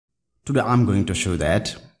Today I'm going to show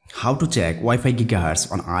that how to check Wi-Fi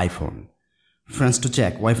GHz on iPhone. Friends, to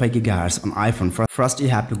check Wi-Fi GHz on iPhone, first you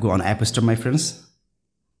have to go on App Store, my friends.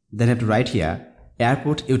 Then you have to write here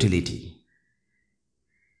Airport Utility.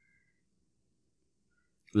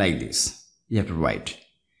 Like this, you have to write.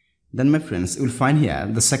 Then my friends, you will find here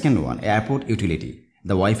the second one, Airport Utility,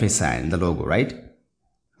 the Wi-Fi sign, the logo, right?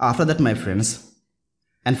 After that, my friends,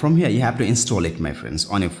 and from here you have to install it, my friends,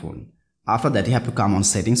 on your phone. After that, you have to come on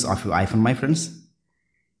settings of your iPhone, my friends.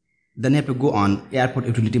 Then you have to go on Airport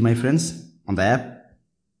Utility, my friends, on the app.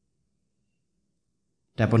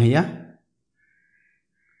 Tap on here.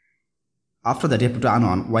 After that, you have to turn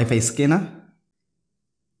on Wi-Fi scanner.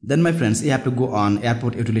 Then my friends, you have to go on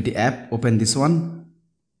Airport Utility app, open this one.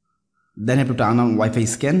 Then you have to turn on Wi-Fi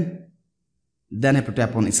scan. Then you have to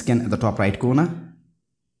tap on scan at the top right corner.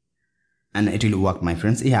 And it will work, my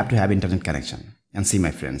friends. You have to have internet connection. And see,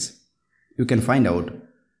 my friends, you can find out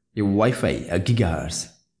your Wi-Fi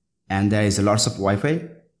GHz, and there is lots of Wi-Fi.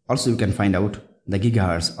 Also you can find out the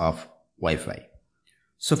GHz of Wi-Fi.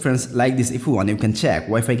 So friends, like this, if you want, you can check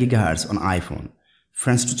Wi-Fi GHz on iPhone.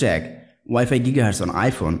 Friends, to check Wi-Fi GHz on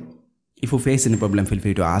iPhone, if you face any problem, feel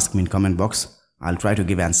free to ask me in comment box. I'll try to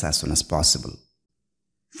give answer as soon as possible.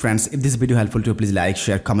 Friends, if this video helpful to you, please like,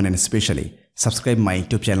 share, comment, and especially subscribe my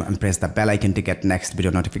YouTube channel and press the bell icon to get next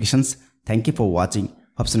video notifications. Thank you for watching.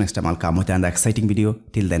 Hope so next time I'll come with another exciting video.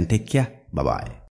 Till then, take care. Bye bye.